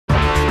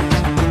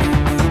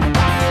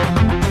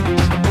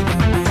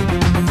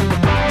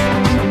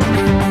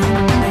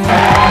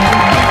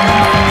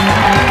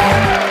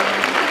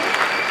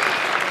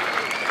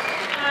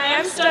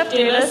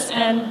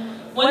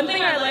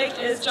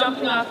is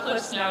jumping off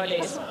cliffs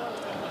nowadays.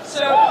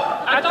 So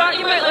I thought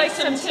you might like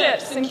some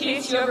tips in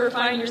case you ever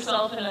find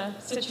yourself in a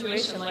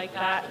situation like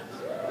that.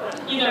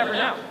 You never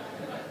know.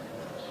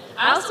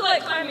 I also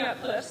like climbing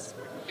up cliffs.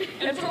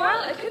 And for a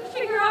while, I couldn't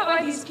figure out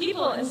why these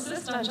people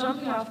insist on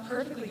jumping off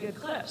perfectly good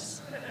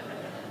cliffs.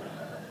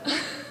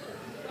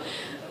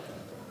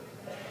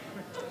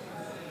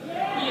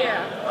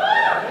 Yeah.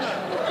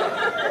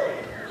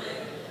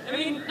 I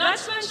mean, not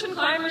to mention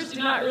climbers do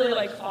not really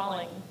like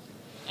falling.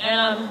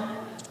 And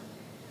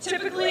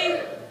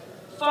typically,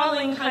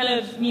 falling kind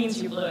of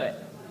means you blew it.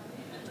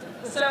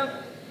 So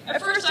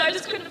at first, I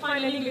just couldn't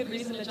find any good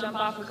reason to jump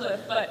off a cliff,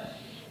 but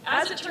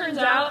as it turns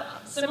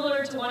out,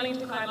 similar to wanting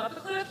to climb up a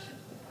cliff,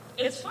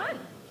 it's fun.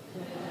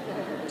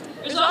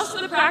 There's also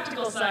the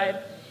practical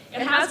side.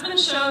 It has been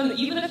shown that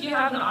even if you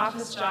have an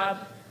office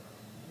job,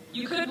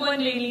 you could one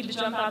day need to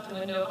jump out the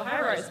window of a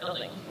high-rise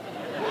building.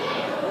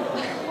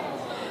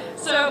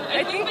 So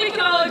I think we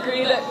can all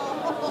agree that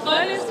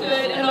fun is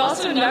good, and it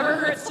also never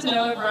hurts to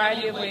know a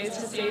variety of ways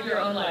to save your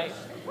own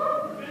life.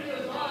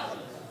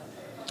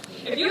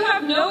 If you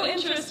have no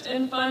interest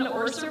in fun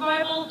or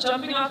survival,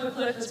 jumping off a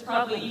cliff is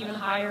probably even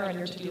higher on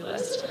your to-do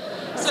list.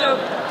 So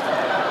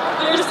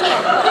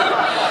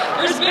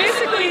there's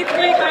basically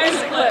three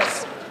kinds of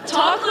cliffs.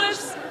 Tall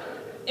cliffs,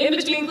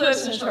 in-between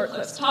cliffs, and short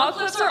cliffs. Tall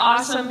cliffs are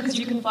awesome because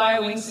you can fly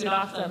a wingsuit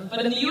off them.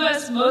 But in the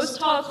US, most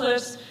tall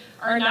cliffs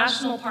are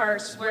national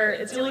parks where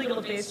it's illegal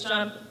to base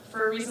jump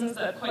for reasons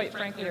that, quite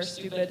frankly, are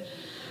stupid.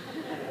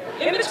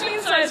 In-between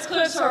size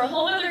cliffs are a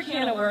whole other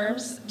can of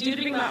worms due to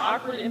being that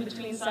awkward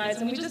in-between size,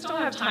 and we just don't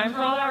have time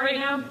for all that right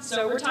now,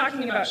 so we're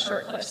talking about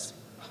short cliffs.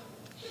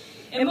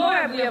 In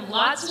Moab, we have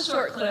lots of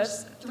short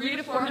cliffs, 300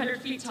 to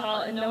 400 feet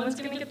tall, and no one's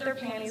going to get their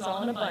panties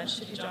all in a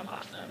bunch if you jump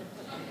off them.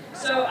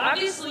 So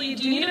obviously, you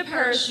do need a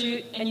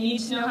parachute, and you need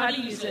to know how to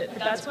use it, but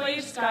that's why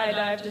you've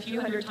skydived a few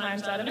hundred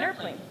times out of an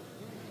airplane.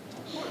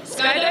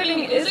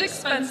 Skydiving is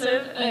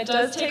expensive, and it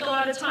does take a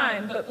lot of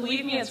time, but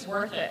believe me, it's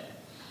worth it.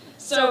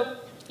 So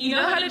you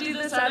know how to do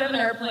this out of an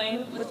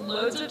airplane with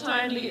loads of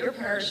time to get your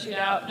parachute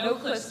out, no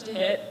cliffs to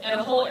hit, and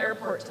a whole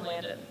airport to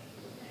land in.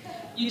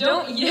 You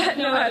don't yet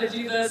know how to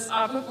do this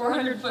off a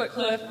 400-foot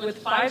cliff with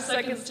 5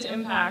 seconds to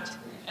impact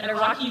and a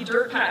rocky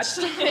dirt patch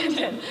to land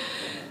in.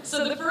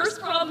 So the first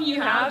problem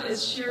you have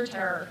is sheer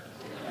terror.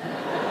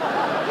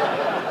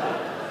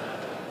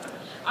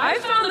 I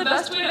found the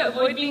best way to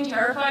avoid being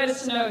terrified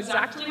is to know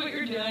exactly what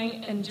you're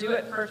doing and do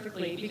it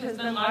perfectly, because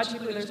then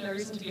logically there's no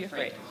reason to be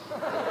afraid.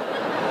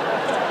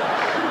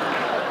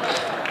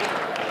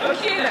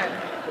 Okay then.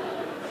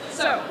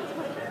 So,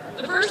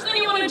 the first thing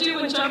you want to do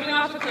when jumping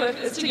off a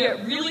cliff is to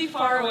get really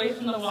far away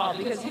from the wall,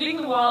 because hitting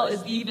the wall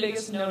is the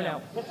biggest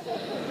no-no.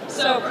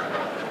 So,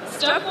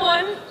 step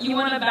one, you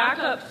want to back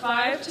up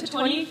 5 to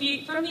 20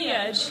 feet from the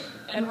edge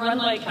and run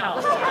like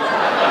hell.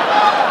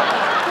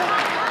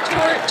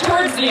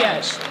 Towards the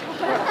edge.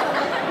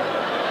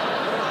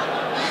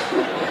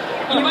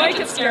 You might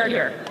get scared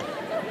here.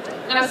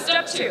 Now,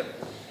 step two.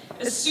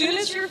 As soon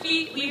as your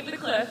feet leave the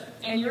cliff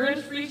and you're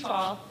in free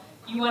fall,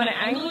 you want to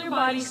angle your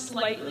body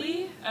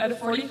slightly at a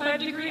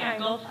 45-degree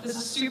angle. This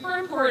is super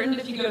important.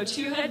 If you go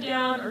too head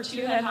down or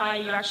too head high,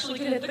 you actually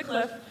could hit the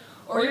cliff,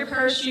 or your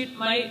parachute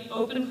might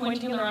open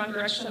pointing in the wrong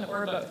direction,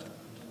 or both.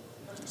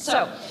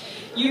 So,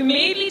 you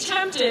may be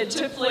tempted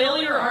to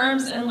flail your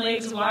arms and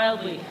legs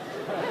wildly.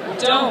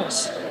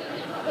 Don't.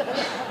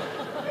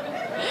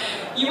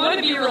 You want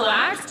to be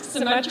relaxed,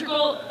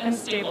 symmetrical, and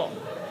stable.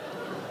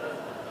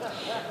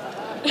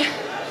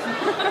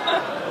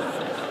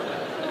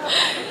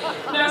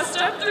 Now,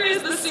 step three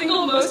is the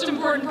single most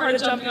important part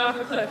of jumping off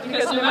a cliff,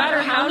 because no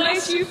matter how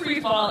nice you free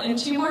fall, in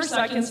 2 more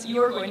seconds,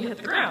 you are going to hit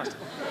the ground.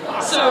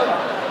 So,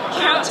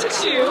 count to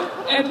 2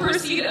 and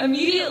proceed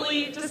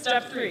immediately to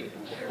step 3.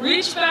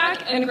 Reach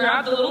back and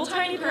grab the little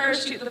tiny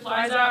parachute that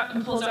flies out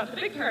and pulls out the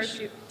big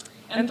parachute,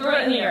 and throw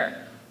it in the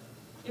air.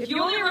 If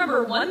you only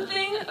remember one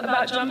thing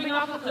about jumping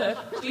off a cliff,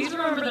 please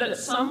remember that at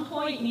some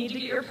point you need to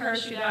get your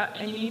parachute out,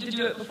 and you need to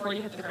do it before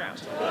you hit the ground.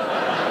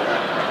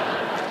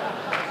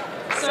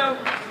 So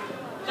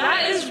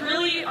that is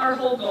really our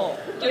whole goal.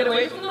 Get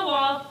away from the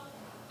wall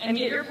and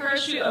get your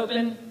parachute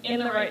open in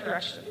the right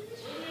direction.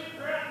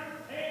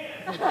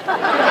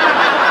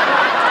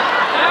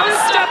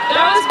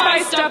 That was by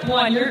step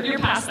 1. You're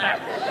past that.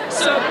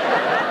 So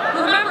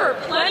remember,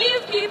 plenty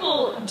of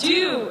people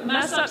do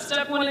mess up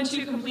step 1 and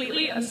 2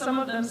 completely, and some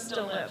of them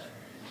still live.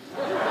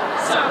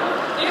 So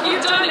if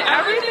you've done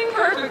everything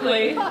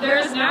perfectly, there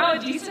is now a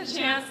decent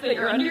chance that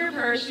you're under your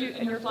parachute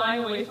and you're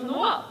flying away from the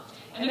wall.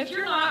 And if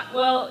you're not,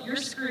 well, you're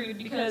screwed,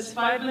 because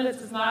 5 minutes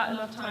is not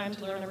enough time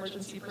to learn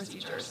emergency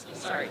procedures.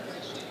 Sorry.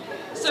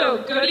 So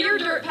go to your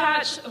dirt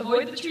patch,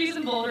 avoid the trees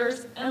and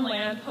boulders, and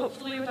land,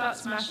 hopefully without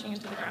smashing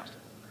into the ground.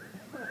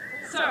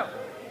 So,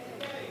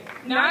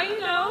 now you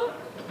know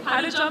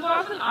how to jump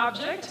off an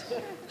object,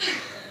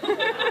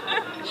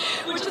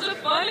 which is a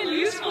fun and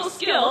useful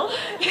skill.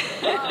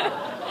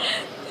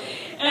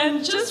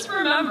 And just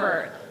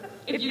remember,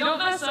 if you don't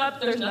mess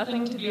up, there's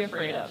nothing to be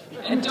afraid of.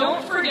 And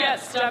don't forget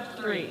step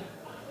 3.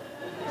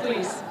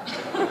 Please.